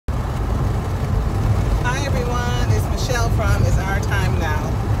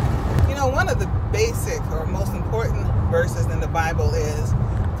basic or most important verses in the Bible is,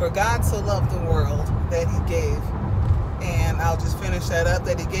 for God so loved the world that he gave, and I'll just finish that up,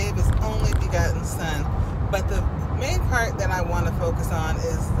 that he gave his only begotten son. But the main part that I want to focus on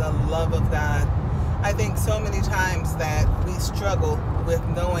is the love of God. I think so many times that we struggle with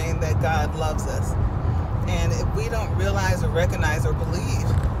knowing that God loves us. And if we don't realize or recognize or believe,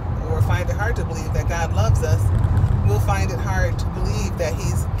 or find it hard to believe that God loves us, we'll find it hard to believe that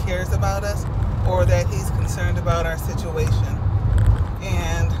he cares about us or that he's concerned about our situation.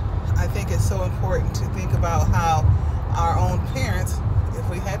 And I think it's so important to think about how our own parents, if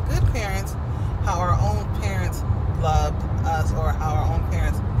we had good parents, how our own parents loved us, or how our own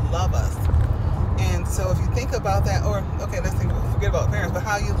parents love us. And so if you think about that, or okay, forget about parents, but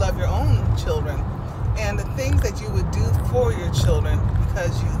how you love your own children, and the things that you would do for your children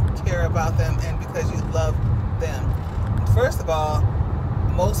because you care about them and because you love them. First of all,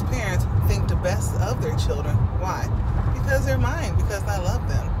 most parents think the best of their children. Why? Because they're mine, because I love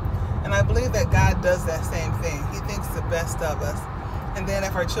them. And I believe that God does that same thing. He thinks the best of us. And then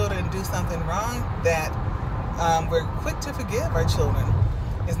if our children do something wrong, that we're quick to forgive our children.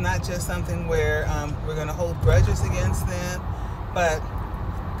 It's not just something where we're going to hold grudges against them, but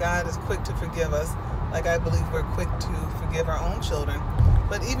God is quick to forgive us, like I believe we're quick to forgive our own children.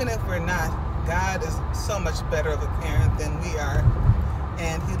 But even if we're not, God is so much better of a parent than we are.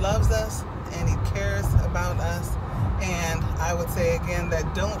 And he loves us, and he cares about us. And I would say again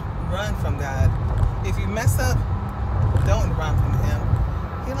that don't run from God. If you mess up, don't run from him.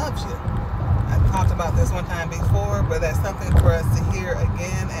 He loves you. I've talked about this one time before, but that's something for us to hear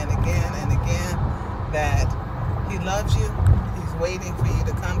again and again and again, that he loves you. He's waiting for you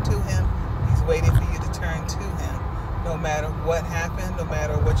to come to him. He's waiting for you to turn to him. No matter what happened, no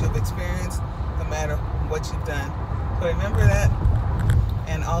matter what you've experienced, no matter what you've done. So remember that,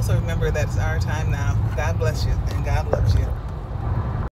 and also remember that it's our time now. God bless you, and God loves you.